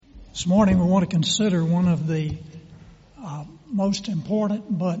This morning we want to consider one of the most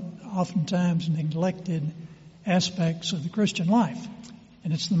important but oftentimes neglected aspects of the Christian life.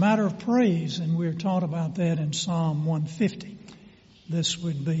 And it's the matter of praise, and we're taught about that in Psalm 150. This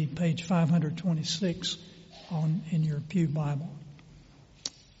would be page 526 in your Pew Bible.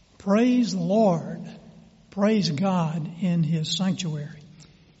 Praise the Lord. Praise God in His sanctuary.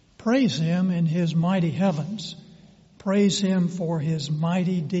 Praise Him in His mighty heavens. Praise Him for His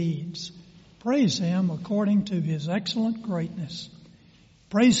mighty deeds. Praise Him according to His excellent greatness.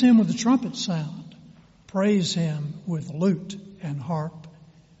 Praise Him with the trumpet sound. Praise Him with lute and harp.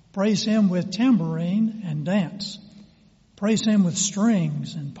 Praise Him with tambourine and dance. Praise Him with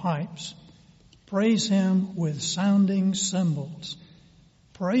strings and pipes. Praise Him with sounding cymbals.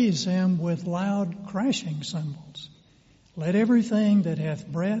 Praise Him with loud crashing cymbals. Let everything that hath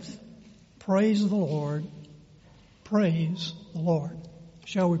breath praise the Lord. Praise the Lord.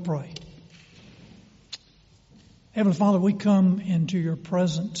 Shall we pray? Heavenly Father, we come into your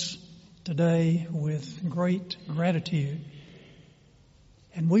presence today with great gratitude.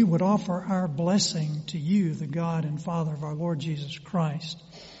 And we would offer our blessing to you, the God and Father of our Lord Jesus Christ.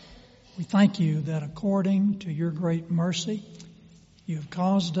 We thank you that according to your great mercy, you have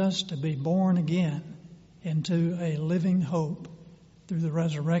caused us to be born again into a living hope through the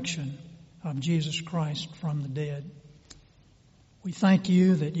resurrection of Jesus Christ from the dead. We thank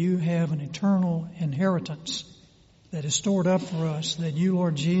you that you have an eternal inheritance that is stored up for us, that you,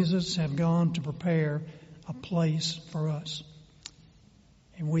 Lord Jesus, have gone to prepare a place for us.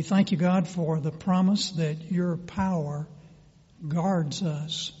 And we thank you, God, for the promise that your power guards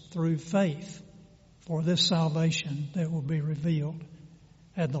us through faith for this salvation that will be revealed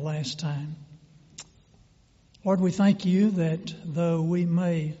at the last time. Lord, we thank you that though we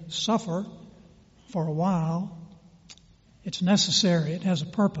may suffer for a while, it's necessary. It has a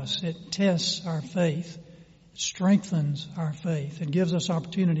purpose. It tests our faith. It strengthens our faith. It gives us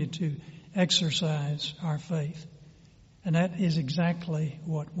opportunity to exercise our faith. And that is exactly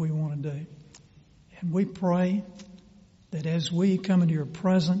what we want to do. And we pray that as we come into your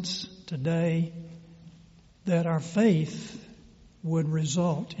presence today, that our faith would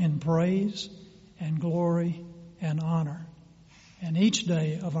result in praise and glory and honor in each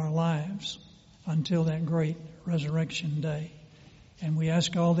day of our lives until that great resurrection day. And we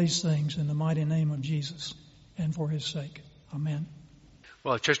ask all these things in the mighty name of Jesus and for His sake. Amen.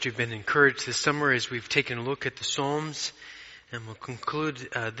 Well, church, we've been encouraged this summer as we've taken a look at the Psalms, and we'll conclude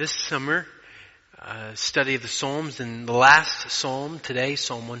this summer study of the Psalms in the last Psalm today,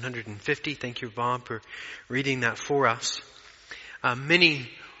 Psalm 150. Thank you, Bob, for reading that for us. Many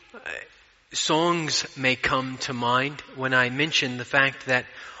songs may come to mind when I mention the fact that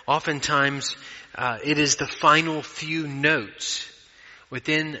oftentimes it is the final few notes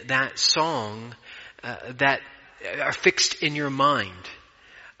within that song that are fixed in your mind.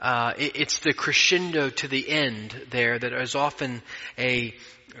 It's the crescendo to the end there that is often a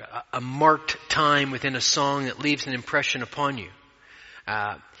marked time within a song that leaves an impression upon you.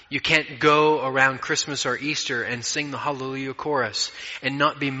 You can't go around Christmas or Easter and sing the Hallelujah chorus and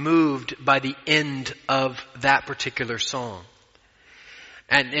not be moved by the end of that particular song.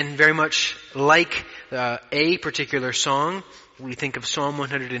 And very much like a particular song, we think of Psalm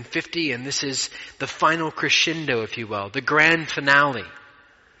 150, and this is the final crescendo, if you will, the grand finale,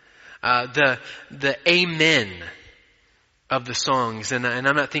 the amen of the songs. And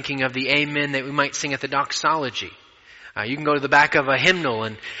I'm not thinking of the amen that we might sing at the doxology. You can go to the back of a hymnal,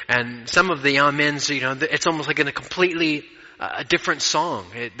 and some of the amens, it's almost like in a completely a different song.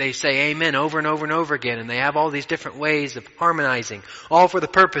 They say amen over and over and over again, and they have all these different ways of harmonizing, all for the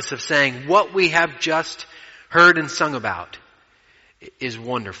purpose of saying what we have just heard and sung about is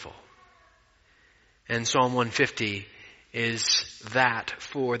wonderful. And Psalm 150 is that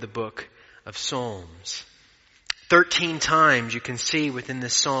for the book of Psalms. 13 times you can see within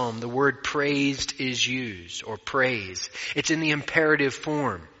this psalm the word praised is used, or praise. It's in the imperative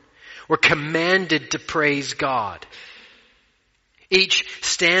form. We're commanded to praise God. Each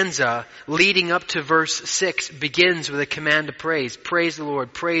stanza leading up to verse 6 begins with a command to praise. Praise the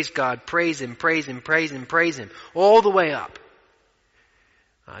Lord, praise God, praise Him, praise Him, praise Him, praise Him. All the way up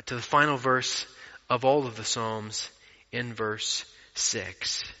to the final verse of all of the Psalms in verse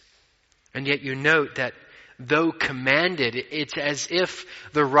 6. And yet you note that though commanded, it's as if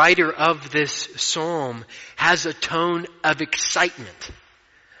the writer of this psalm has a tone of excitement.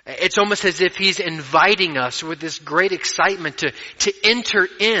 It's almost as if he's inviting us with this great excitement to enter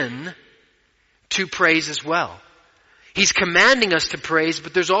in to praise as well. He's commanding us to praise,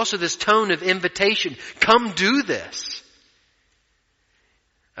 but there's also this tone of invitation. Come do this.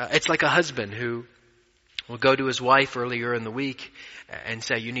 It's like a husband who will go to his wife earlier in the week and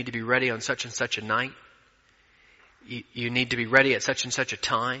say, you need to be ready on such and such a night. You need to be ready at such and such a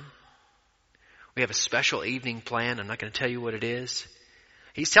time. We have a special evening plan. I'm not going to tell you what it is.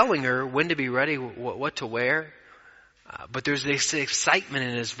 He's telling her when to be ready, what to wear. But there's this excitement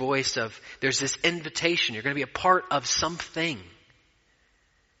in his voice there's this invitation. You're going to be a part of something.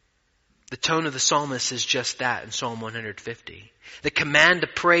 The tone of the psalmist is just that in Psalm 150. The command to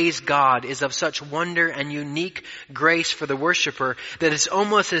praise God is of such wonder and unique grace for the worshiper that it's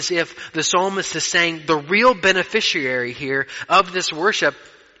almost as if the psalmist is saying the real beneficiary here of this worship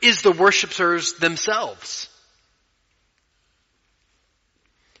is the worshipers themselves.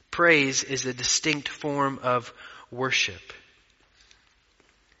 Praise is a distinct form of worship.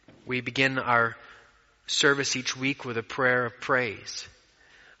 We begin our service each week with a prayer of praise.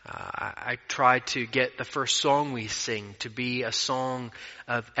 I try to get the first song we sing to be a song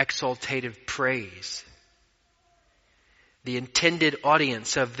of exaltative praise. The intended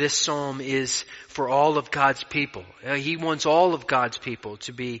audience of this psalm is for all of God's people. He wants all of God's people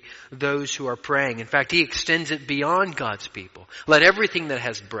to be those who are praying. In fact, He extends it beyond God's people. Let everything that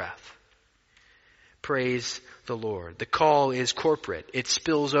has breath praise the Lord. The call is corporate. It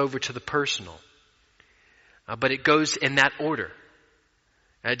spills over to the personal. But it goes in that order.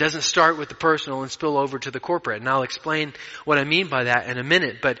 It doesn't start with the personal and spill over to the corporate. And I'll explain what I mean by that in a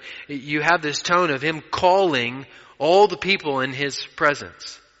minute. But you have this tone of Him calling all the people in His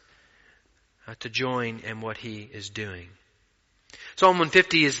presence to join in what He is doing. Psalm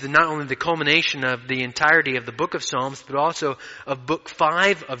 150 is not only the culmination of the entirety of the book of Psalms, but also of book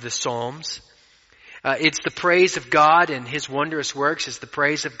 5 of the Psalms. It's the praise of God and His wondrous works. It's the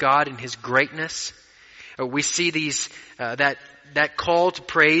praise of God and His greatness. We see that call to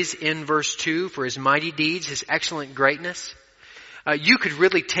praise in verse 2 for His mighty deeds, His excellent greatness. You could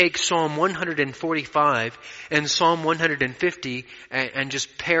really take Psalm 145 and Psalm 150 and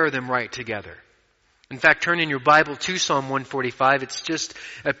just pair them right together. In fact, turn in your Bible to Psalm 145. It's just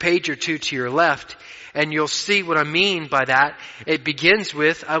a page or two to your left, and you'll see what I mean by that. It begins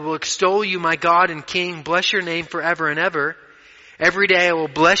with, I will extol you, my God and King, bless your name forever and ever. Every day I will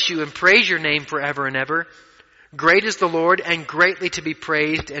bless you and praise your name forever and ever. Great is the Lord and greatly to be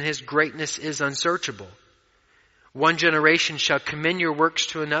praised, and His greatness is unsearchable. One generation shall commend your works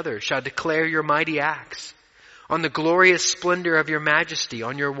to another, shall declare your mighty acts. On the glorious splendor of your majesty,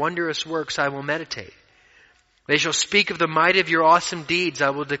 on your wondrous works I will meditate. They shall speak of the might of your awesome deeds.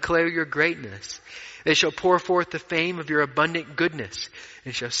 I will declare your greatness. They shall pour forth the fame of your abundant goodness,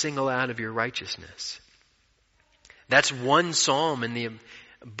 and shall sing aloud of your righteousness. That's one psalm in the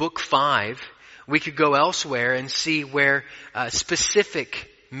book 5. We could go elsewhere and see where specific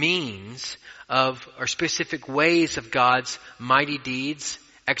means of, or specific ways of God's mighty deeds,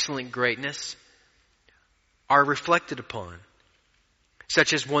 excellent greatness, are reflected upon.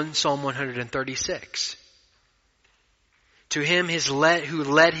 Such as Psalm 136. To Him who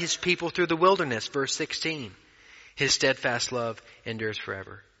led His people through the wilderness, verse 16. His steadfast love endures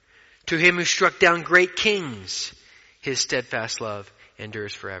forever. To Him who struck down great kings, His steadfast love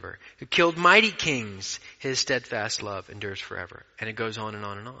endures forever. Who killed mighty kings, His steadfast love endures forever. And it goes on and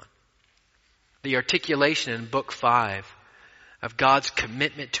on and on. The articulation in book 5 of God's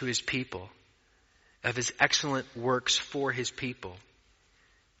commitment to His people, of His excellent works for His people,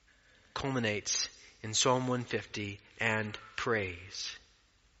 culminates in Psalm 150 and praise.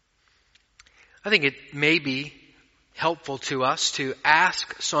 I think it may be helpful to us to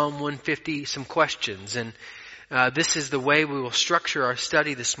ask Psalm 150 some questions, and this is the way we will structure our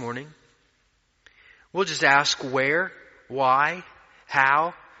study this morning. We'll just ask where, why,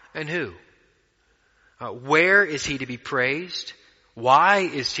 how, and who. Where is He to be praised? Why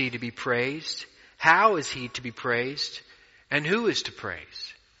is He to be praised? How is He to be praised? And who is to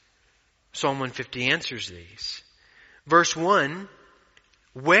praise? Psalm 150 answers these. Verse 1,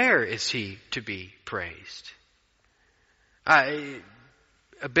 where is He to be praised? A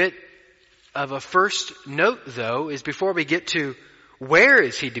bit of a first note, though, is before we get to where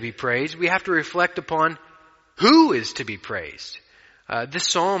is He to be praised, we have to reflect upon who is to be praised. This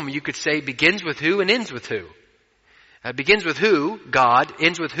psalm, you could say, begins with who and ends with who. It begins with who, God,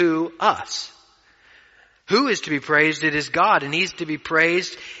 ends with who, us. Who is to be praised? It is God, and He's to be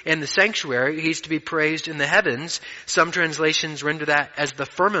praised in the sanctuary. He's to be praised in the heavens. Some translations render that as the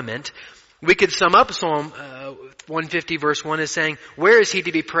firmament. We could sum up Psalm 150 verse 1 as saying, where is He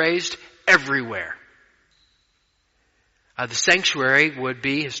to be praised? Everywhere. The sanctuary would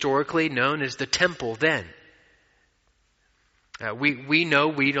be historically known as the temple then. We know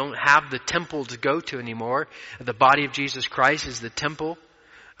we don't have the temple to go to anymore. The body of Jesus Christ is the temple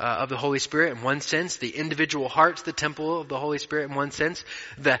of the Holy Spirit in one sense. The individual heart's the temple of the Holy Spirit in one sense.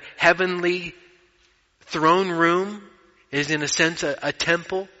 The heavenly throne room is in a sense a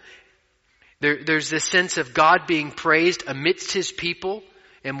temple. There's this sense of God being praised amidst His people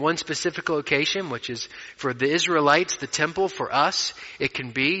in one specific location, which is for the Israelites, the temple. For us, it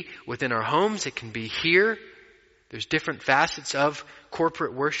can be within our homes. It can be here. There's different facets of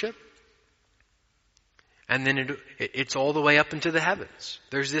corporate worship. And then it's all the way up into the heavens.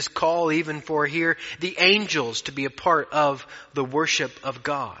 There's this call even for here the angels to be a part of the worship of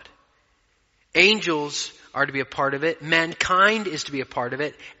God. Angels are to be a part of it. Mankind is to be a part of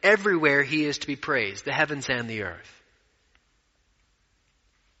it. Everywhere He is to be praised, the heavens and the earth.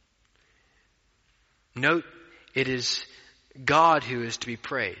 Note, it is God who is to be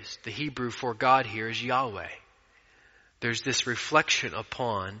praised. The Hebrew for God here is Yahweh. There's this reflection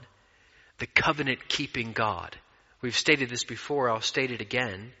upon the covenant-keeping God. We've stated this before, I'll state it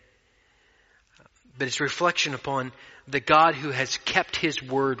again. But it's reflection upon the God who has kept His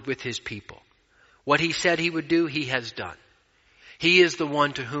word with His people. What He said He would do, He has done. He is the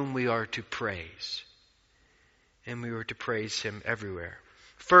one to whom we are to praise. And we are to praise Him everywhere.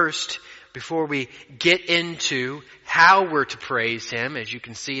 First, before we get into how we're to praise Him, as you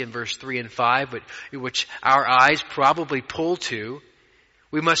can see in verse 3 and 5, but which our eyes probably pull to,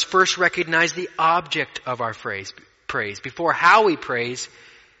 we must first recognize the object of our praise. Before how we praise,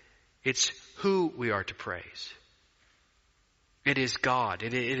 it's who we are to praise. It is God.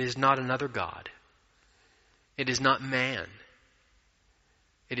 It is not another God. It is not man.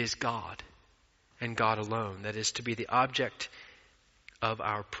 It is God and God alone that is to be the object of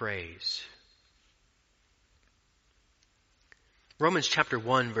our praise. Romans chapter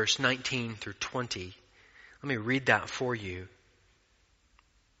 1, verse 19 through 20. Let me read that for you.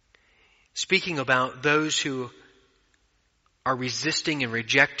 Speaking about those who are resisting and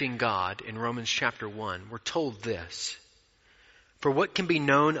rejecting God in Romans chapter 1, we're told this: "For what can be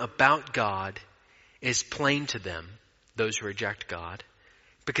known about God is plain to them," those who reject God,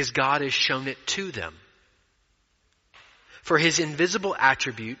 "because God has shown it to them. For His invisible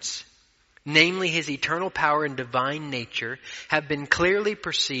attributes, namely His eternal power and divine nature, have been clearly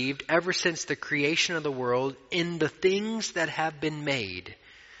perceived ever since the creation of the world in the things that have been made,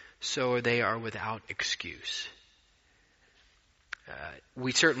 so they are without excuse."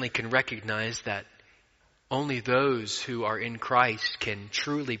 We certainly can recognize that only those who are in Christ can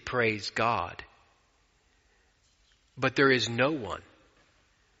truly praise God. But there is no one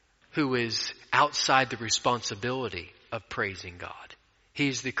who is outside the responsibility of praising God. He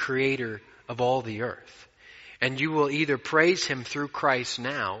is the creator of all the earth. And you will either praise Him through Christ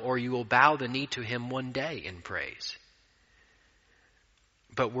now, or you will bow the knee to Him one day in praise.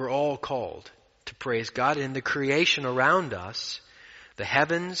 But we're all called to praise God. In the creation around us, the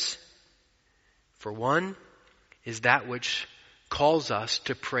heavens, for one, is that which calls us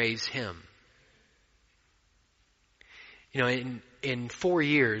to praise Him. You know, in 4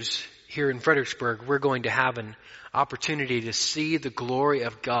 years here in Fredericksburg, we're going to have an opportunity to see the glory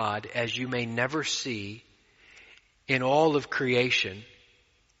of God as you may never see in all of creation,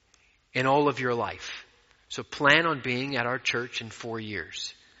 in all of your life. So plan on being at our church in 4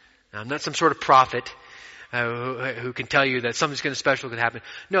 years. Now, I'm not some sort of prophet who can tell you that something special could happen.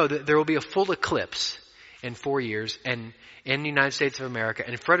 No, there will be a full eclipse in 4 years, and in the United States of America,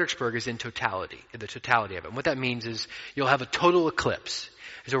 and Fredericksburg is in the totality of it. And what that means is you'll have a total eclipse.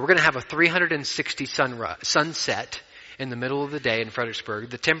 So we're going to have a 360 sunset in the middle of the day in Fredericksburg.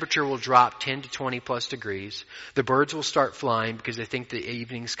 The temperature will drop 10 to 20 plus degrees. The birds will start flying because they think the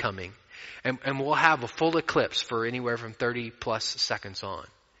evening's coming. And we'll have a full eclipse for anywhere from 30 plus seconds on.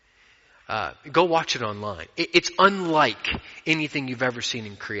 Go watch it online. It's unlike anything you've ever seen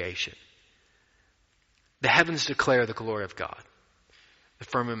in creation. The heavens declare the glory of God. The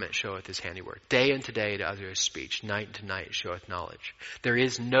firmament showeth His handiwork. Day unto day to uttereth speech. Night unto night showeth knowledge. There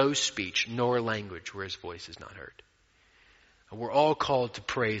is no speech nor language where His voice is not heard. We're all called to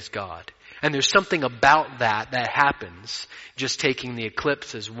praise God. And there's something about that happens, just taking the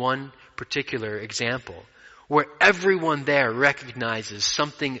eclipse as one particular example, where everyone there recognizes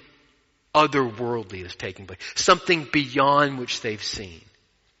something otherworldly is taking place. Something beyond which they've seen.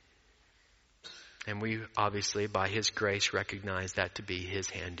 And we obviously, by His grace, recognize that to be His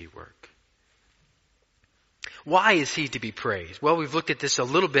handiwork. Why is He to be praised? Well, we've looked at this a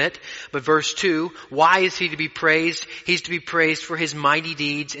little bit, but verse 2, why is He to be praised? He's to be praised for His mighty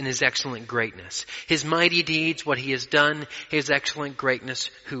deeds and His excellent greatness. His mighty deeds, what He has done, His excellent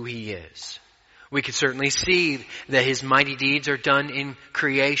greatness, who He is. We can certainly see that His mighty deeds are done in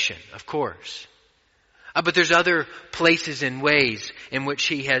creation, of course. But there's other places and ways in which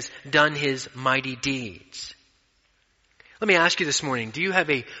He has done His mighty deeds. Let me ask you this morning, do you have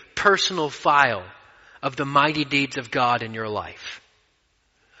a personal file of the mighty deeds of God in your life?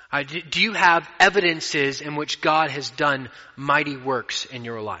 Do you have evidences in which God has done mighty works in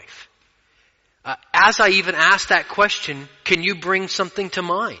your life? As I even ask that question, can you bring something to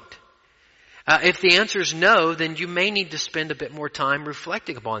mind? If the answer is no, then you may need to spend a bit more time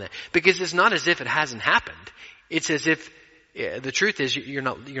reflecting upon it. Because it's not as if it hasn't happened. It's as if the truth is you're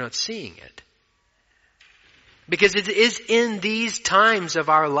not seeing it. Because it is in these times of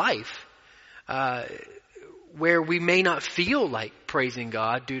our life where we may not feel like praising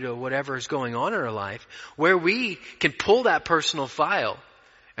God due to whatever is going on in our life, where we can pull that personal file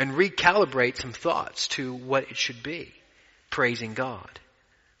and recalibrate some thoughts to what it should be, praising God.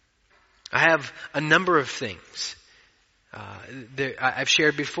 I have a number of things I've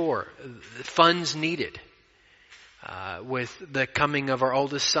shared before. The funds needed with the coming of our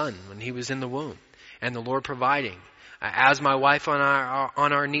oldest son when he was in the womb, and the Lord providing. As my wife on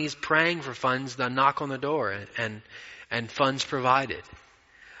our knees praying for funds, the knock on the door and funds provided.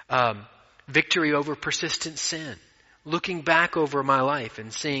 Victory over persistent sin. Looking back over my life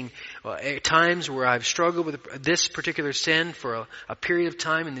and seeing times where I've struggled with this particular sin for a period of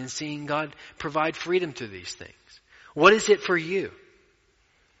time, and then seeing God provide freedom through these things. What is it for you?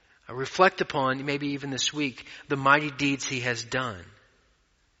 Reflect upon, maybe even this week, the mighty deeds He has done.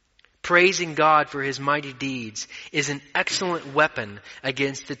 Praising God for His mighty deeds is an excellent weapon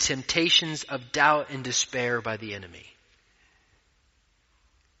against the temptations of doubt and despair by the enemy.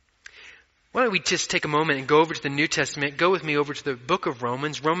 Why don't we just take a moment and go over to the New Testament. Go with me over to the book of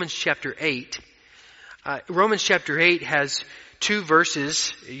Romans, Romans chapter 8. Romans chapter 8 has two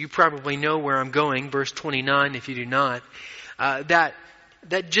verses. You probably know where I'm going, verse 29 if you do not. That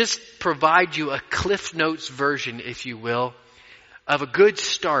just provide you a Cliff Notes version, if you will, of a good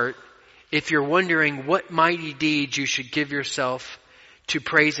start if you're wondering what mighty deeds you should give yourself to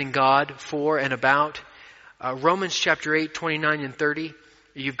praising God for and about. Romans chapter 8, 29 and 30.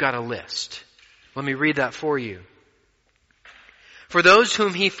 You've got a list. Let me read that for you. For those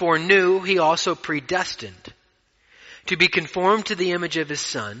whom He foreknew, He also predestined to be conformed to the image of His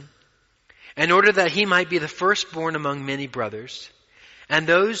Son, in order that He might be the firstborn among many brothers. And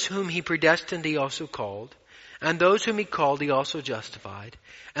those whom He predestined, He also called. And those whom He called, He also justified.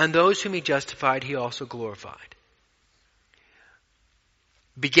 And those whom He justified, He also glorified.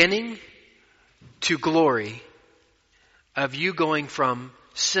 Beginning to glory of you going from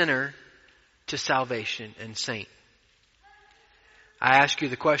sinner to salvation and saint. I ask you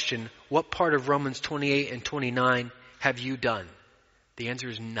the question, what part of Romans 28 and 29 have you done? The answer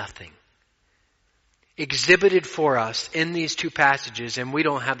is nothing. Exhibited for us in these two passages, and we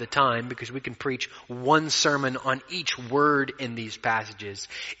don't have the time because we can preach one sermon on each word in these passages,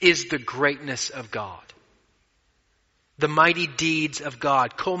 is the greatness of God. The mighty deeds of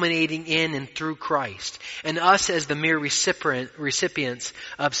God culminating in and through Christ, and us as the mere recipients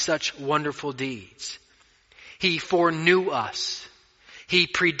of such wonderful deeds. He foreknew us. He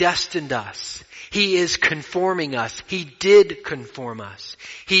predestined us. He is conforming us. He did conform us.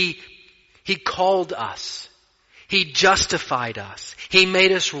 He called us. He justified us. He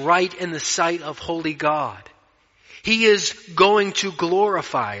made us right in the sight of holy God. He is going to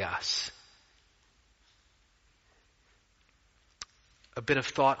glorify us. A bit of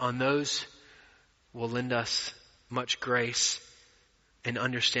thought on those will lend us much grace in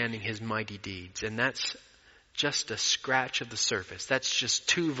understanding His mighty deeds. And that's just a scratch of the surface. That's just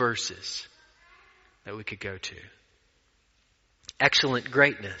two verses that we could go to. Excellent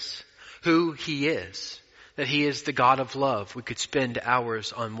greatness. Who He is. That He is the God of love. We could spend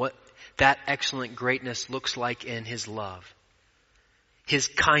hours on what that excellent greatness looks like in His love. His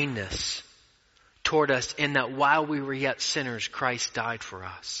kindness toward us in that while we were yet sinners, Christ died for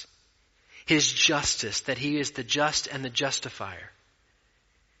us. His justice, that He is the just and the justifier.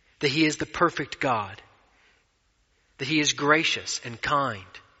 That He is the perfect God. That He is gracious and kind.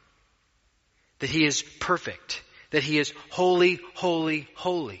 That He is perfect. That He is holy, holy,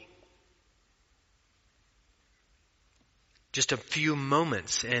 holy. Just a few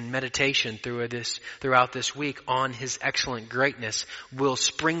moments in meditation throughout this week on His excellent greatness will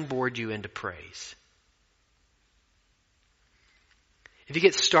springboard you into praise. If you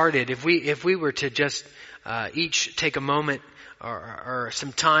get started, if we were to just each take a moment or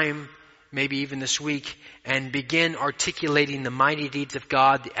some time, maybe even this week, and begin articulating the mighty deeds of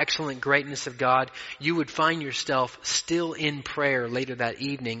God, the excellent greatness of God, you would find yourself still in prayer later that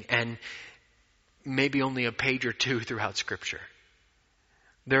evening, and maybe only a page or two throughout Scripture.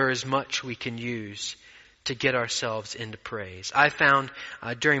 There is much we can use to get ourselves into praise. I found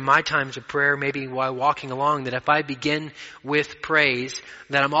during my times of prayer, maybe while walking along, that if I begin with praise,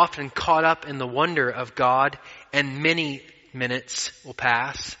 that I'm often caught up in the wonder of God, and many minutes will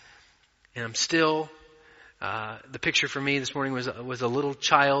pass, and I'm still. The picture for me this morning was a little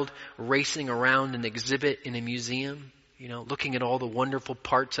child racing around an exhibit in a museum, looking at all the wonderful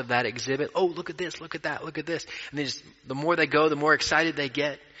parts of that exhibit. Oh, look at this, look at that, look at this. And the more they go, the more excited they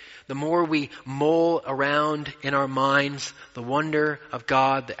get. The more we mull around in our minds the wonder of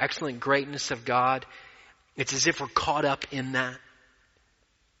God, the excellent greatness of God, it's as if we're caught up in that.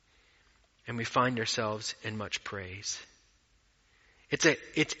 And we find ourselves in much praise. It's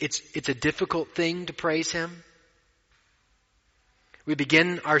a difficult thing to praise Him. We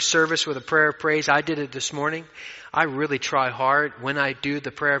begin our service with a prayer of praise. I did it this morning. I really try hard when I do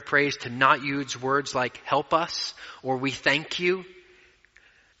the prayer of praise to not use words like help us or we thank you.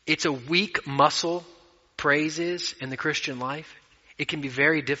 It's a weak muscle, praise is, in the Christian life. It can be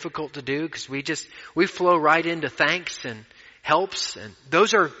very difficult to do because we flow right into thanks and helps, and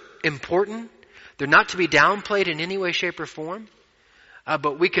those are important. They're not to be downplayed in any way, shape, or form.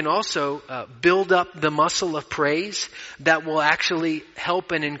 But we can also build up the muscle of praise that will actually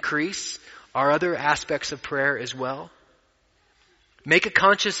help and increase our other aspects of prayer as well. Make a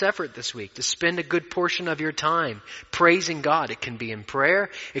conscious effort this week to spend a good portion of your time praising God. It can be in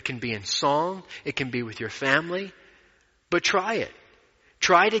prayer, it can be in song, it can be with your family. But try it.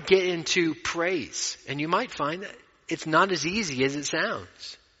 Try to get into praise. And you might find that it's not as easy as it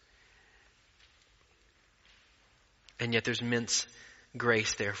sounds. And yet there's immense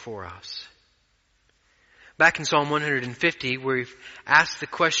grace there for us. Back in Psalm 150, we've asked the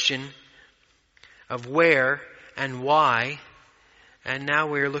question of where and why, and now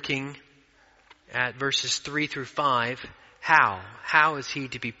we're looking at verses 3 through 5. How? How is He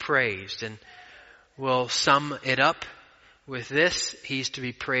to be praised? And we'll sum it up with this. He's to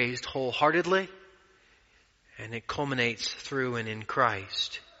be praised wholeheartedly, and it culminates through and in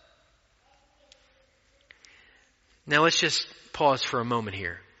Christ. Now let's just pause for a moment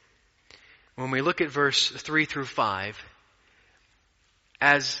here. When we look at verse 3 through 5,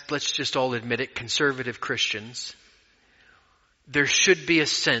 as, let's just all admit it, conservative Christians, there should be a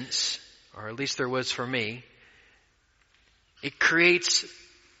sense, or at least there was for me, it's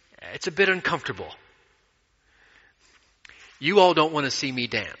a bit uncomfortable. You all don't want to see me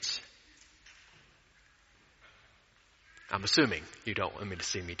dance. I'm assuming you don't want me to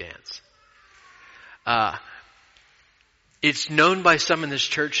see me dance. It's known by some in this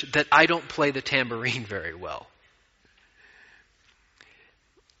church that I don't play the tambourine very well.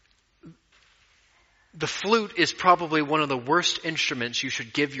 The flute is probably one of the worst instruments you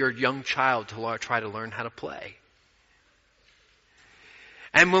should give your young child to try to learn how to play.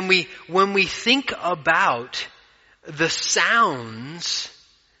 And when we think about the sounds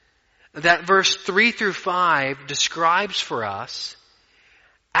that verse 3 through 5 describes for us,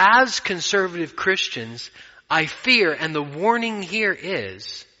 as conservative Christians, I fear, and the warning here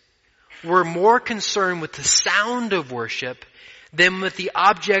is, we're more concerned with the sound of worship than with the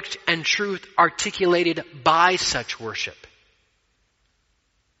object and truth articulated by such worship.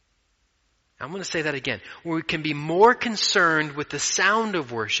 I'm going to say that again. We can be more concerned with the sound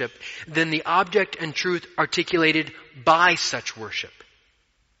of worship than the object and truth articulated by such worship.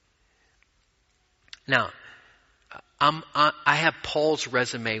 Now, I have Paul's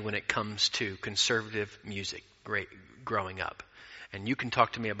resume when it comes to conservative music growing up. And you can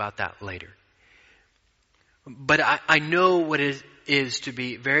talk to me about that later. But I know what it is to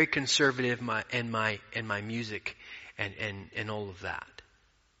be very conservative in my music and all of that.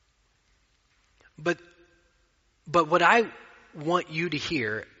 But what I want you to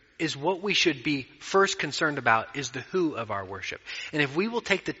hear is what we should be first concerned about is the who of our worship. And if we will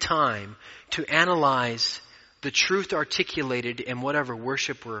take the time to analyze the truth articulated in whatever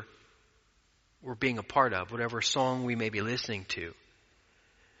worship we're being a part of, whatever song we may be listening to,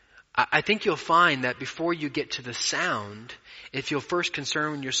 I think you'll find that before you get to the sound, if you'll first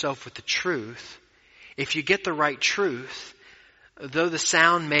concern yourself with the truth, if you get the right truth, though the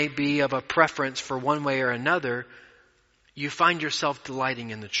sound may be of a preference for one way or another, you find yourself delighting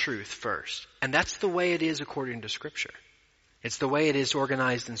in the truth first. And that's the way it is according to Scripture. It's the way it is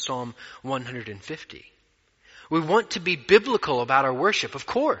organized in Psalm 150. We want to be biblical about our worship, of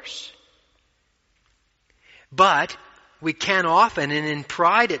course. But we can often, and in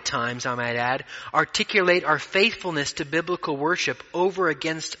pride at times, I might add, articulate our faithfulness to biblical worship over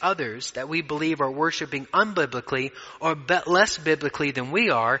against others that we believe are worshiping unbiblically or less biblically than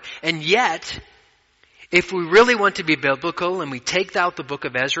we are. And yet, if we really want to be biblical and we take out the book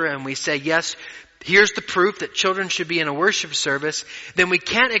of Ezra and we say, yes, here's the proof that children should be in a worship service, then we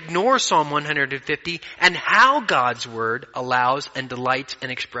can't ignore Psalm 150 and how God's Word allows and delights in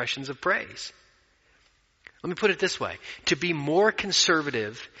expressions of praise. Let me put it this way. To be more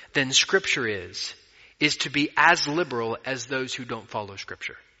conservative than Scripture is to be as liberal as those who don't follow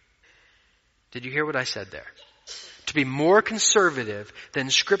Scripture. Did you hear what I said there? To be more conservative than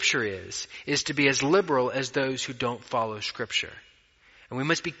Scripture is to be as liberal as those who don't follow Scripture. And we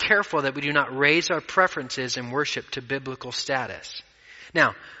must be careful that we do not raise our preferences in worship to biblical status.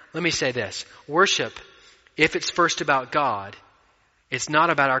 Now, let me say this. Worship, if it's first about God, it's not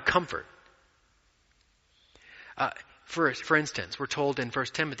about our comfort. For instance, we're told in 1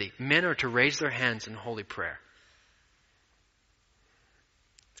 Timothy, men are to raise their hands in holy prayer.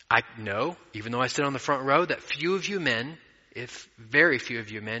 I know, even though I sit on the front row, that few of you men, if very few of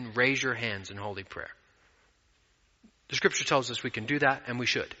you men, raise your hands in holy prayer. The Scripture tells us we can do that, and we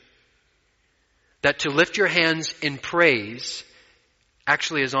should. That to lift your hands in praise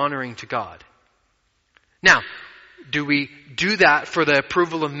actually is honoring to God. Now, do we do that for the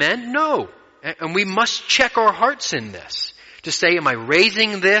approval of men? No. And we must check our hearts in this. To say, am I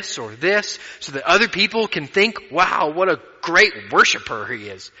raising this or this so that other people can think, wow, what a great worshiper he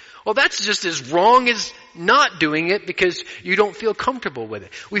is. Well, that's just as wrong as not doing it because you don't feel comfortable with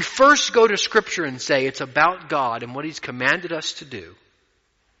it. We first go to Scripture and say it's about God and what He's commanded us to do.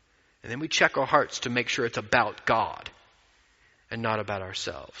 And then we check our hearts to make sure it's about God and not about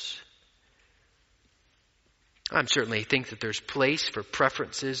ourselves. I certainly think that there's place for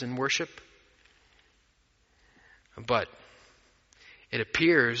preferences in worship. But it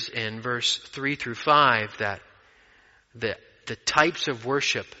appears in verse 3 through 5 that the types of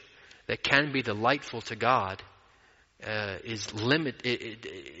worship that can be delightful to God is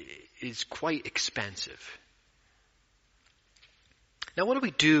quite expansive. Now, what do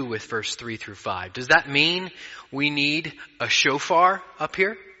we do with verse 3 through 5? Does that mean we need a shofar up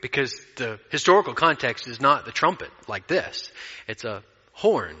here? Because the historical context is not the trumpet like this. It's a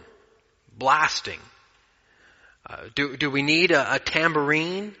horn blasting. Do we need a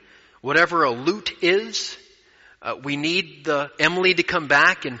tambourine? Whatever a lute is? We need Emily to come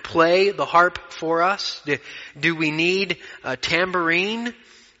back and play the harp for us? Do we need a tambourine?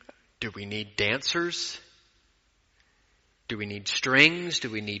 Do we need dancers? Do we need strings? Do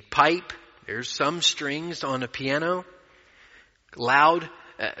we need pipe? There's some strings on a piano. Loud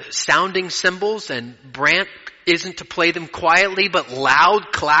sounding cymbals, and Brant isn't to play them quietly but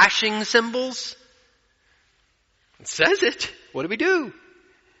loud clashing cymbals? It says it. What do we do?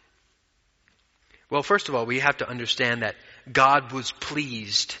 Well, first of all, we have to understand that God was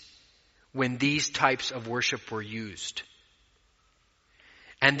pleased when these types of worship were used.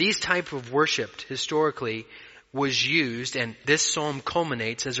 And these type of worship historically was used, and this psalm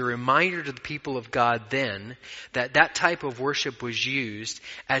culminates as a reminder to the people of God then that that type of worship was used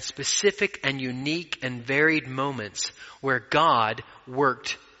at specific and unique and varied moments where God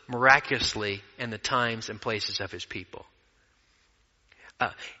worked miraculously in the times and places of His people.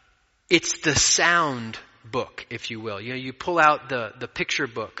 It's the sound book, if you will. You know, you pull out the picture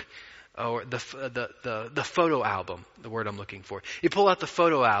book or the photo album, the word I'm looking for. You pull out the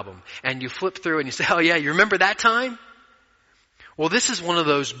photo album and you flip through and you say, oh yeah, you remember that time? Well, this is one of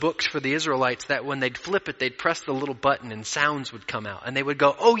those books for the Israelites that when they'd flip it, they'd press the little button and sounds would come out. And they would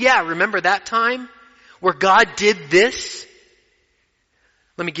go, oh yeah, remember that time where God did this?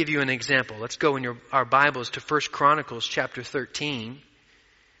 Let me give you an example. Let's go in our Bibles to 1 Chronicles chapter 13.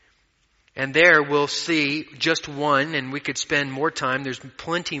 And there we'll see just one, and we could spend more time. There's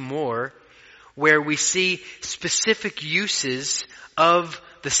plenty more, where we see specific uses of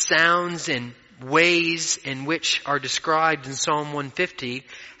the sounds and ways in which are described in Psalm 150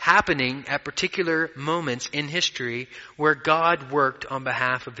 happening at particular moments in history where God worked on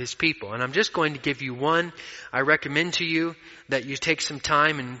behalf of His people. And I'm just going to give you one. I recommend to you that you take some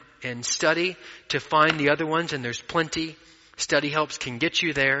time and study to find the other ones, and there's plenty. Study helps can get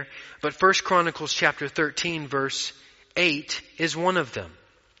you there. But 1 Chronicles chapter 13 verse 8 is one of them.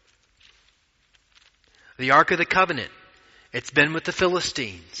 The Ark of the Covenant. It's been with the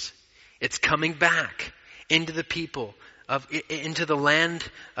Philistines. It's coming back into the land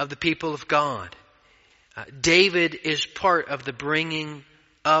of the people of God. David is part of the bringing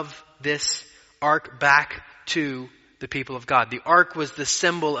of this ark back to the people of God. The ark was the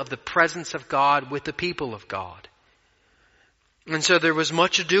symbol of the presence of God with the people of God. And so there was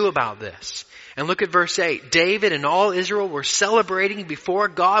much ado about this. And look at verse 8. David and all Israel were celebrating before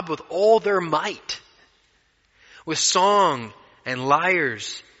God with all their might, with song and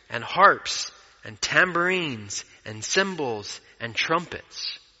lyres and harps and tambourines and cymbals and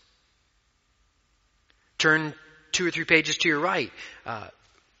trumpets. Turn 2 or 3 pages to your right.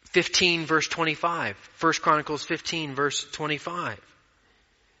 15 verse 25. 1 Chronicles 15 verse 25.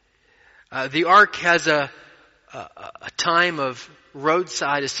 The ark has a time of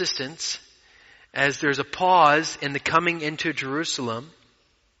roadside assistance as there's a pause in the coming into Jerusalem.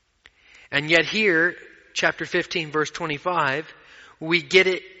 And yet here, chapter 15 verse 25, we get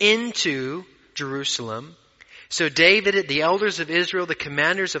it into Jerusalem. So David, the elders of Israel, the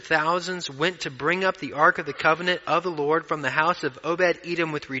commanders of thousands, went to bring up the ark of the covenant of the Lord from the house of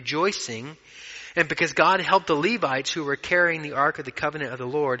Obed-Edom with rejoicing. And because God helped the Levites who were carrying the ark of the covenant of the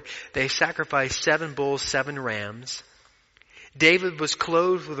Lord, they sacrificed 7 bulls, 7 rams. David was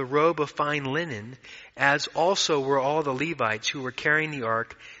clothed with a robe of fine linen, as also were all the Levites who were carrying the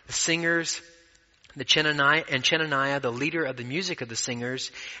ark, the singers, Chenaniah, the leader of the music of the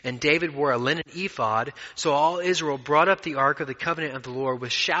singers, and David wore a linen ephod. So all Israel brought up the ark of the covenant of the Lord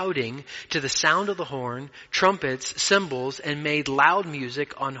with shouting to the sound of the horn, trumpets, cymbals, and made loud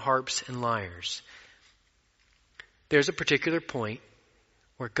music on harps and lyres. There's a particular point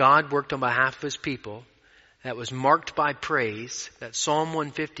where God worked on behalf of His people that was marked by praise, that Psalm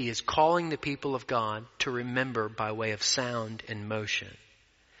 150 is calling the people of God to remember by way of sound and motion.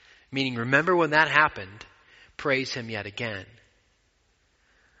 Meaning, remember when that happened, praise Him yet again.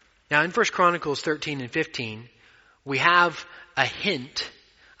 Now in 1 Chronicles 13 and 15, we have a hint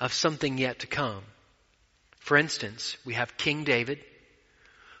of something yet to come. For instance, we have King David,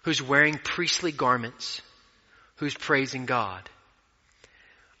 who's wearing priestly garments, who's praising God.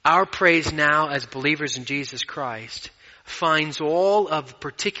 Our praise now as believers in Jesus Christ finds all of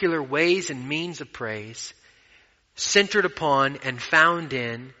particular ways and means of praise centered upon and found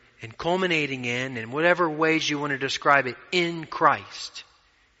in and culminating in whatever ways you want to describe it, in Christ.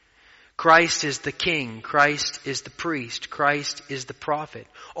 Christ is the King. Christ is the priest. Christ is the prophet.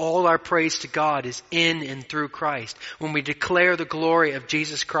 All our praise to God is in and through Christ. When we declare the glory of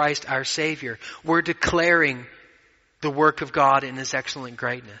Jesus Christ, our Savior, we're declaring the work of God in His excellent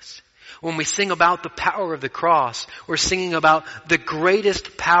greatness. When we sing about the power of the cross, we're singing about the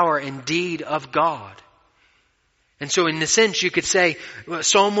greatest power indeed of God. And so in a sense you could say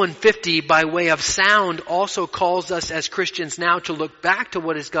Psalm 150 by way of sound also calls us as Christians now to look back to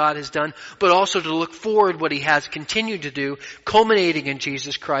what God has done, but also to look forward what He has continued to do, culminating in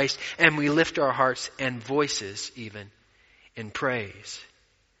Jesus Christ, and we lift our hearts and voices even in praise.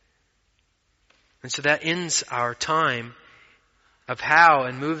 And so that ends our time of how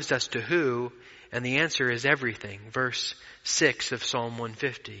and moves us to who, and the answer is everything. Verse 6 of Psalm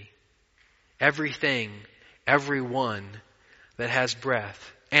 150. Everything, everyone that has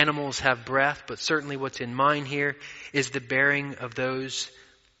breath. Animals have breath, but certainly what's in mind here is the bearing of those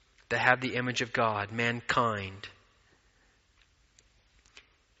that have the image of God, mankind.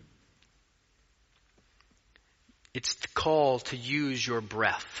 It's the call to use your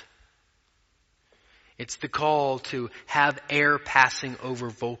breath. It's the call to have air passing over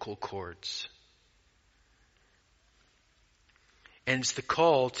vocal cords. And it's the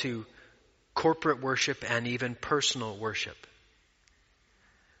call to corporate worship and even personal worship.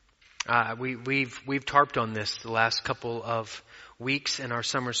 We've harped on this the last couple of weeks in our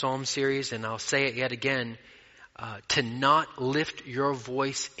Summer Psalm series, and I'll say it yet again. To not lift your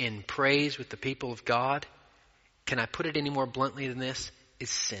voice in praise with the people of God, can I put it any more bluntly than this,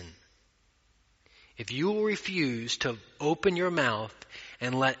 is sin. If you will refuse to open your mouth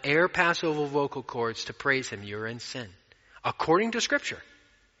and let air pass over vocal cords to praise Him, you're in sin. According to Scripture.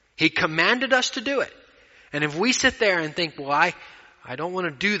 He commanded us to do it. And if we sit there and think, well, I don't want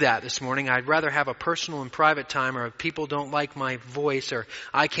to do that this morning. I'd rather have a personal and private time, or people don't like my voice, or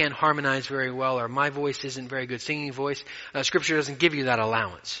I can't harmonize very well, or my voice isn't very good singing voice. Scripture doesn't give you that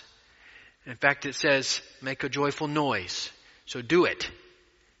allowance. In fact, it says, make a joyful noise. So do it.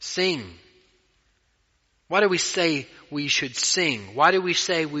 Sing. Why do we say we should sing? Why do we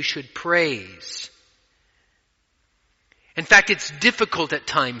say we should praise? In fact, it's difficult at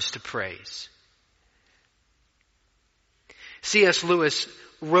times to praise. C.S. Lewis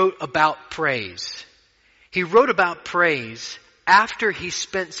wrote about praise. He wrote about praise after he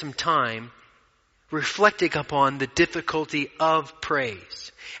spent some time reflecting upon the difficulty of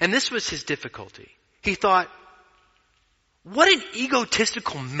praise. And this was his difficulty. He thought, what an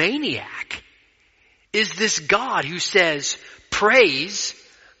egotistical maniac is this God who says, praise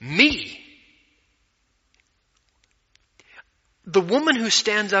me. The woman who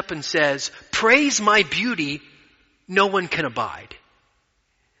stands up and says, praise my beauty, no one can abide.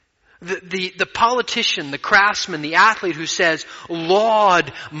 The politician, the craftsman, the athlete who says,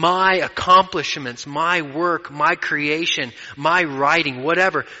 laud my accomplishments, my work, my creation, my writing,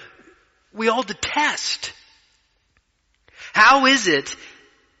 whatever. we all detest. How is it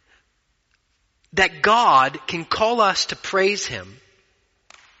that God can call us to praise Him?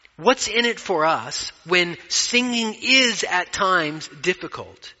 What's in it for us when singing is at times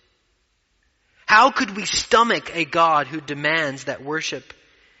difficult? How could we stomach a God who demands that worship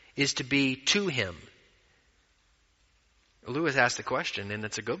is to be to Him? Lewis asked the question, and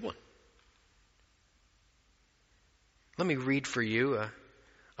it's a good one. Let me read for you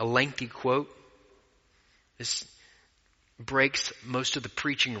a lengthy quote. This breaks most of the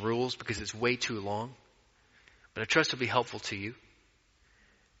preaching rules because it's way too long, but I trust it'll be helpful to you.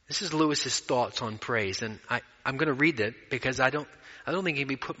 This is Lewis's thoughts on praise, and I'm going to read it because I don't think it can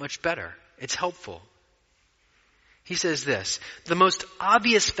be put much better. It's helpful. He says this: the most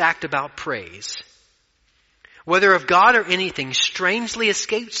obvious fact about praise, whether of God or anything, strangely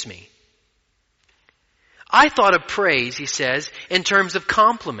escapes me. I thought of praise, he says, in terms of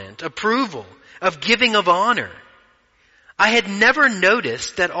compliment, approval, of giving of honor. I had never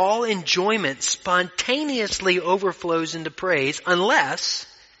noticed that all enjoyment spontaneously overflows into praise unless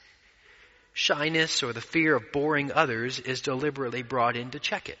shyness or the fear of boring others is deliberately brought in to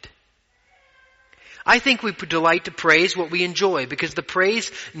check it. I think we delight to praise what we enjoy because the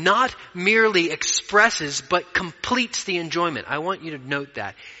praise not merely expresses but completes the enjoyment. I want you to note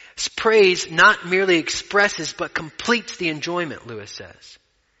that. Praise not merely expresses but completes the enjoyment, Lewis says.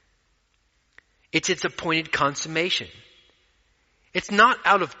 It's its appointed consummation. It's not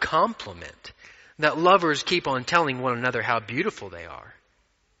out of compliment that lovers keep on telling one another how beautiful they are.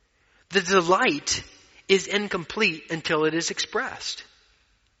 The delight is incomplete until it is expressed.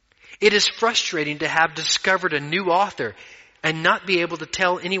 It is frustrating to have discovered a new author and not be able to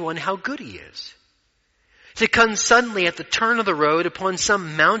tell anyone how good he is. To come suddenly at the turn of the road upon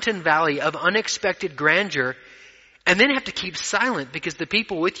some mountain valley of unexpected grandeur and then have to keep silent because the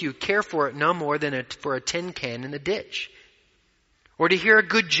people with you care for it no more than for a tin can in the ditch. Or to hear a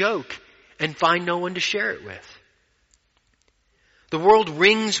good joke and find no one to share it with. The world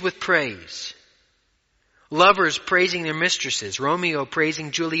rings with praise. Lovers praising their mistresses, Romeo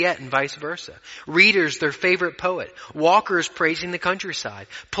praising Juliet and vice versa. Readers their favorite poet, walkers praising the countryside,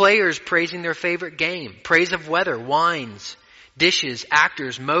 players praising their favorite game, praise of weather, wines, dishes,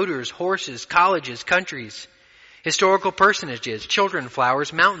 actors, motors, horses, colleges, countries, historical personages, children,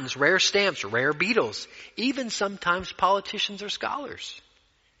 flowers, mountains, rare stamps, rare beetles, even sometimes politicians or scholars.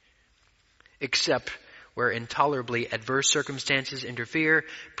 Except where intolerably adverse circumstances interfere,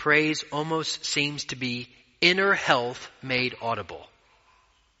 praise almost seems to be inner health made audible.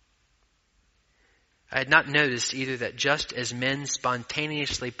 I had not noticed either that just as men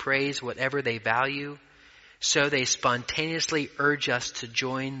spontaneously praise whatever they value, so they spontaneously urge us to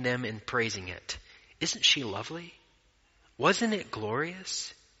join them in praising it. Isn't she lovely? Wasn't it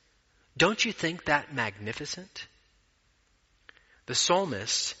glorious? Don't you think that magnificent? The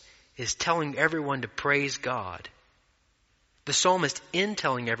psalmist is telling everyone to praise God. The psalmist, in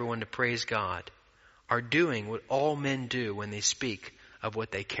telling everyone to praise God, are doing what all men do when they speak of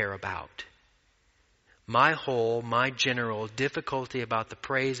what they care about. My general difficulty about the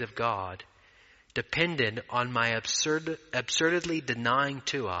praise of God depended on my absurdly denying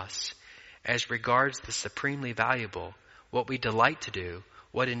to us, as regards the supremely valuable, what we delight to do,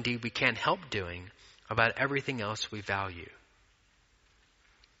 what indeed we can't help doing about everything else we value.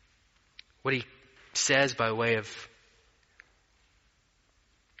 What he says by way of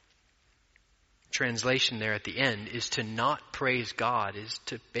translation there at the end is to not praise God, is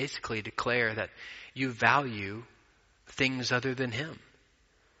to basically declare that you value things other than Him.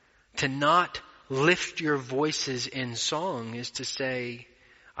 To not lift your voices in song is to say,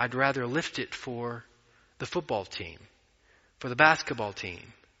 I'd rather lift it for the football team, for the basketball team,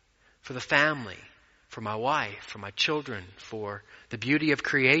 for the family, for my wife, for my children, for the beauty of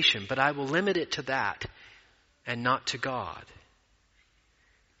creation, but I will limit it to that and not to God.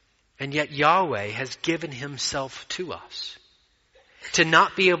 And yet Yahweh has given Himself to us. To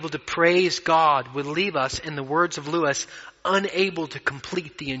not be able to praise God would leave us, in the words of Lewis, unable to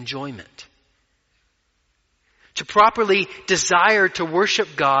complete the enjoyment. To properly desire to worship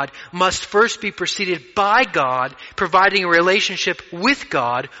God must first be preceded by God, providing a relationship with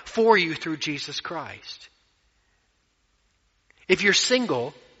God for you through Jesus Christ. If you're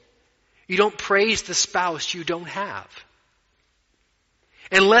single, you don't praise the spouse you don't have.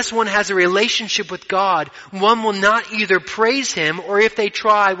 Unless one has a relationship with God, one will not either praise Him, or if they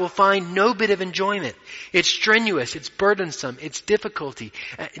try, will find no bit of enjoyment. It's strenuous, it's burdensome, it's difficult.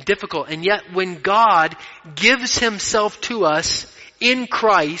 And yet when God gives Himself to us in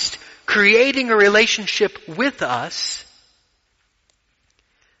Christ, creating a relationship with us,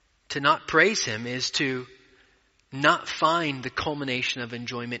 To not praise Him is to not find the culmination of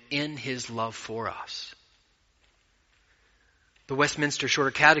enjoyment in His love for us. The Westminster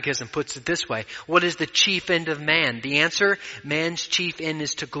Shorter Catechism puts it this way. What is the chief end of man? The answer, man's chief end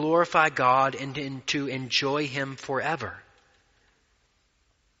is to glorify God and to enjoy Him forever.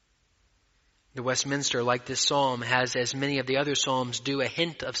 The Westminster, like this psalm, has, as many of the other psalms do, a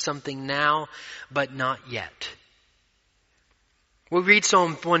hint of something now, but not yet. We read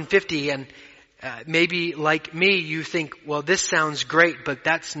Psalm 150 and maybe like me, you think, well, this sounds great, but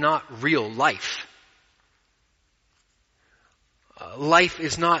that's not real life. Life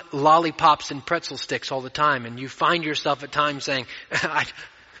is not lollipops and pretzel sticks all the time, and you find yourself at times saying,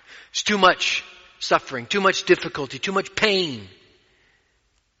 it's too much suffering, too much difficulty, too much pain.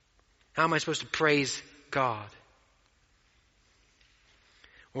 How am I supposed to praise God?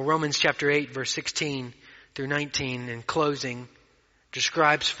 Well, Romans chapter 8, verse 16 through 19, in closing,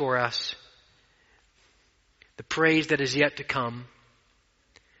 describes for us the praise that is yet to come,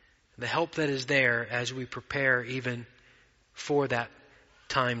 the help that is there as we prepare even for that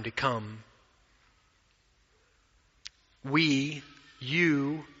time to come. We,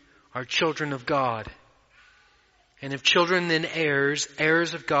 you, are children of God. And if children, then heirs,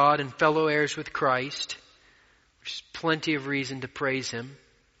 heirs of God and fellow heirs with Christ, there's plenty of reason to praise Him,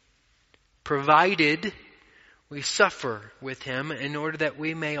 provided we suffer with Him in order that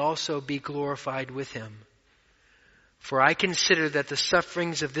we may also be glorified with Him. For I consider that the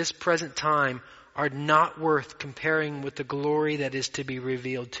sufferings of this present time are not worth comparing with the glory that is to be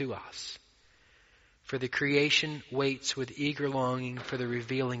revealed to us. For the creation waits with eager longing for the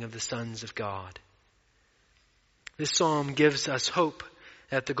revealing of the sons of God. This psalm gives us hope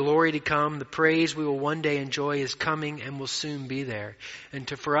that the glory to come, the praise we will one day enjoy is coming and will soon be there. And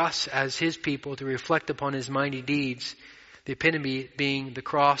for us as His people to reflect upon His mighty deeds, the epitome being the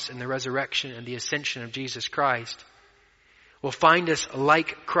cross and the resurrection and the ascension of Jesus Christ, will find us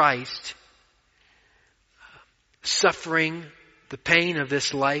like Christ, suffering the pain of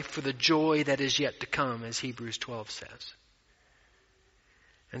this life for the joy that is yet to come, as Hebrews 12 says.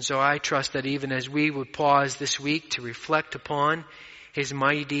 And so I trust that even as we would pause this week to reflect upon His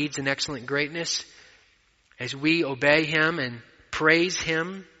mighty deeds and excellent greatness, as we obey Him and praise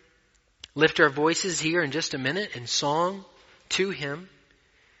Him, lift our voices here in just a minute in song to Him,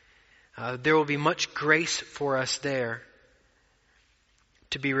 there will be much grace for us there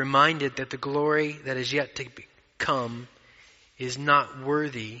to be reminded that the glory that is yet to come is not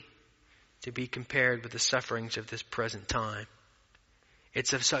worthy to be compared with the sufferings of this present time.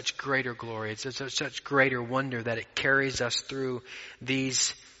 It's of such greater glory. It's of such greater wonder that it carries us through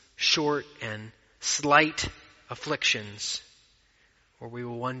these short and slight afflictions where we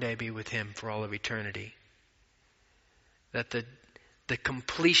will one day be with Him for all of eternity. That the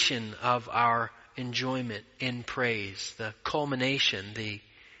completion of our enjoyment in praise, the culmination, the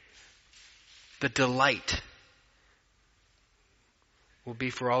delight will be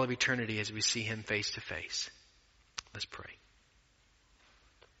for all of eternity as we see Him face to face. Let's pray.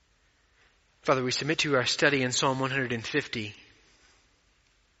 Father, we submit to you our study in Psalm 150.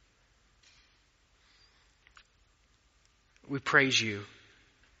 We praise you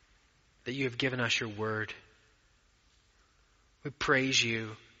that you have given us your word. We praise you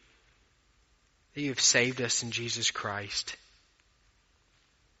that you have saved us in Jesus Christ.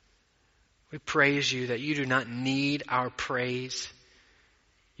 We praise you that you do not need our praise.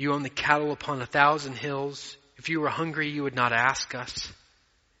 You own the cattle upon 1,000 hills. If you were hungry, you would not ask us.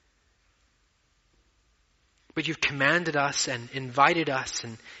 But you've commanded us and invited us,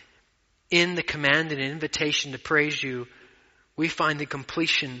 and in the command and invitation to praise you, we find the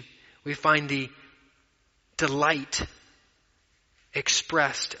completion, we find the delight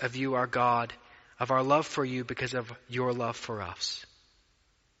expressed of you, our God, of our love for you because of your love for us.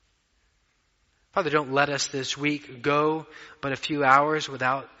 Father, don't let us this week go but a few hours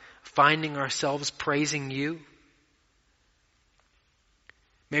without finding ourselves praising you.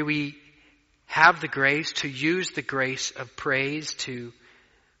 May we have the grace to use the grace of praise to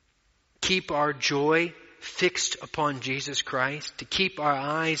keep our joy fixed upon Jesus Christ, to keep our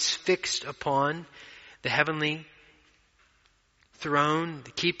eyes fixed upon the heavenly throne,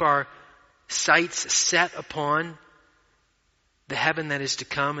 to keep our sights set upon the heaven that is to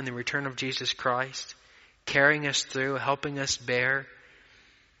come and the return of Jesus Christ, carrying us through, helping us bear,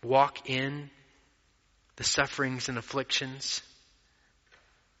 walk in the sufferings and afflictions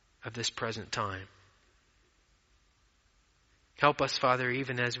of this present time. Help us, Father,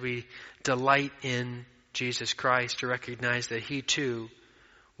 even as we delight in Jesus Christ, to recognize that He too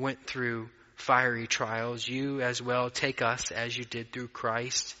went through fiery trials. You as well take us as you did through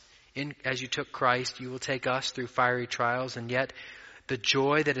Christ as you took Christ, you will take us through fiery trials, and yet the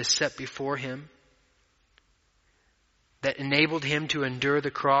joy that is set before him, that enabled him to endure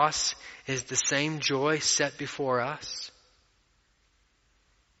the cross, is the same joy set before us.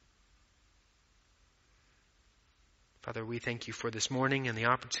 Father, we thank you for this morning and the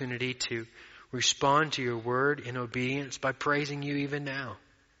opportunity to respond to your word in obedience by praising you even now.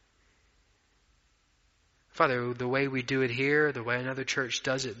 Father, the way we do it here, the way another church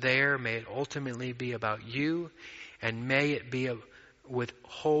does it there, may it ultimately be about you, and may it be with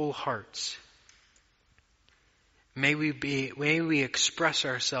whole hearts. May we express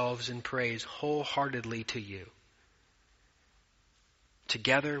ourselves in praise wholeheartedly to you,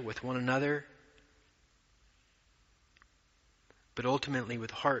 together with one another, but ultimately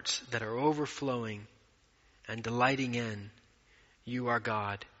with hearts that are overflowing and delighting in you, our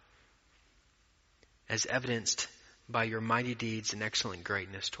God, as evidenced by your mighty deeds and excellent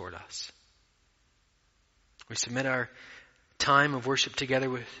greatness toward us. We submit our time of worship together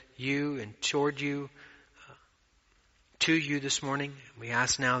with you and toward you, to you this morning. We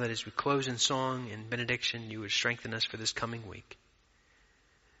ask now that as we close in song and benediction, you would strengthen us for this coming week.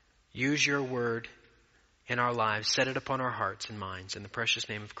 Use your word in our lives. Set it upon our hearts and minds. In the precious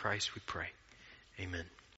name of Christ we pray. Amen.